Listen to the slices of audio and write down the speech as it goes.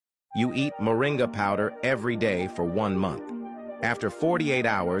You eat moringa powder every day for 1 month. After 48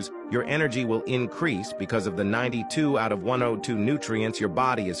 hours, your energy will increase because of the 92 out of 102 nutrients your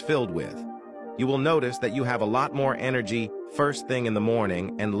body is filled with. You will notice that you have a lot more energy first thing in the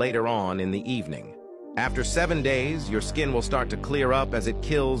morning and later on in the evening. After 7 days, your skin will start to clear up as it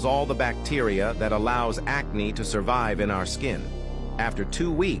kills all the bacteria that allows acne to survive in our skin. After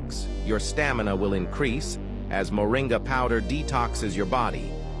 2 weeks, your stamina will increase as moringa powder detoxes your body,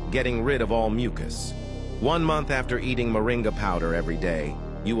 getting rid of all mucus. 1 month after eating moringa powder every day,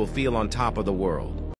 you will feel on top of the world.